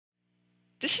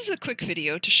This is a quick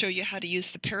video to show you how to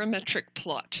use the Parametric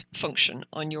Plot function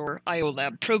on your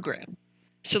iOLab program.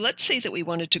 So let's say that we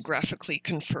wanted to graphically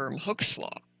confirm Hooke's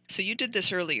law. So you did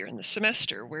this earlier in the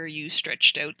semester where you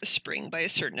stretched out the spring by a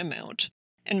certain amount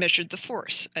and measured the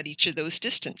force at each of those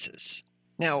distances.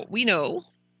 Now we know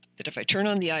that if I turn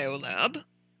on the iOLab,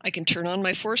 I can turn on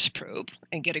my force probe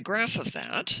and get a graph of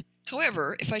that.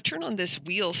 However, if I turn on this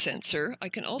wheel sensor, I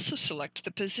can also select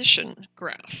the position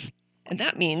graph. And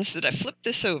that means that I flip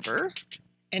this over,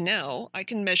 and now I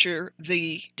can measure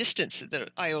the distance that the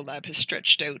iOLab has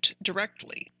stretched out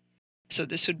directly. So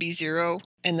this would be 0,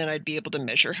 and then I'd be able to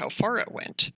measure how far it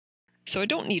went. So I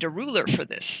don't need a ruler for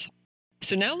this.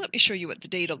 So now let me show you what the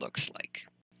data looks like.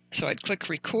 So I'd click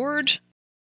record,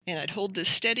 and I'd hold this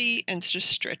steady and just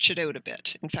stretch it out a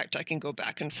bit. In fact, I can go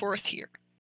back and forth here.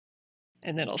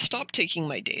 And then I'll stop taking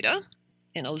my data,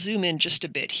 and I'll zoom in just a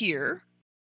bit here.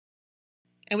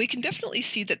 And we can definitely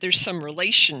see that there's some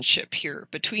relationship here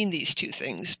between these two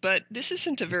things, but this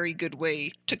isn't a very good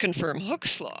way to confirm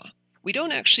Hooke's law. We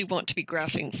don't actually want to be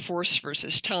graphing force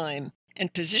versus time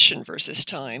and position versus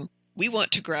time. We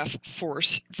want to graph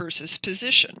force versus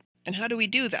position. And how do we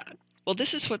do that? Well,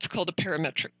 this is what's called a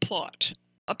parametric plot.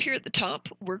 Up here at the top,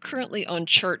 we're currently on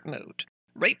chart mode.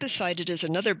 Right beside it is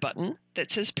another button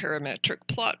that says parametric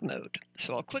plot mode.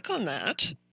 So I'll click on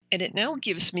that. And it now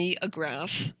gives me a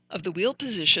graph of the wheel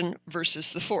position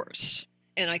versus the force.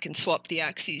 And I can swap the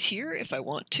axes here if I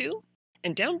want to.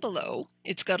 And down below,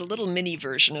 it's got a little mini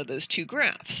version of those two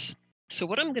graphs. So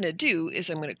what I'm going to do is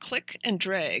I'm going to click and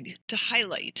drag to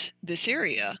highlight this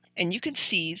area, and you can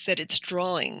see that it's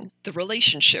drawing the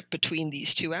relationship between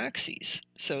these two axes.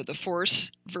 So the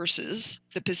force versus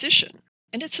the position.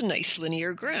 And it's a nice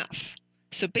linear graph.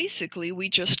 So basically, we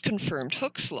just confirmed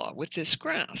Hooke's law with this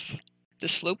graph. The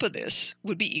slope of this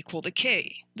would be equal to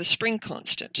k, the spring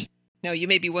constant. Now you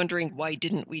may be wondering, why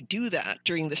didn't we do that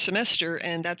during the semester?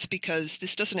 And that's because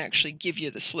this doesn't actually give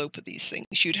you the slope of these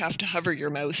things. You'd have to hover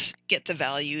your mouse, get the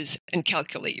values, and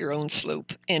calculate your own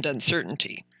slope and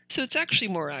uncertainty. So it's actually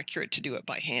more accurate to do it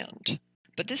by hand.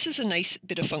 But this is a nice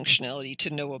bit of functionality to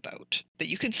know about, that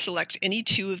you can select any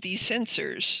two of these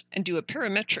sensors and do a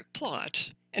parametric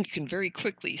plot, and you can very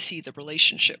quickly see the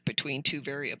relationship between two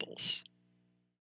variables.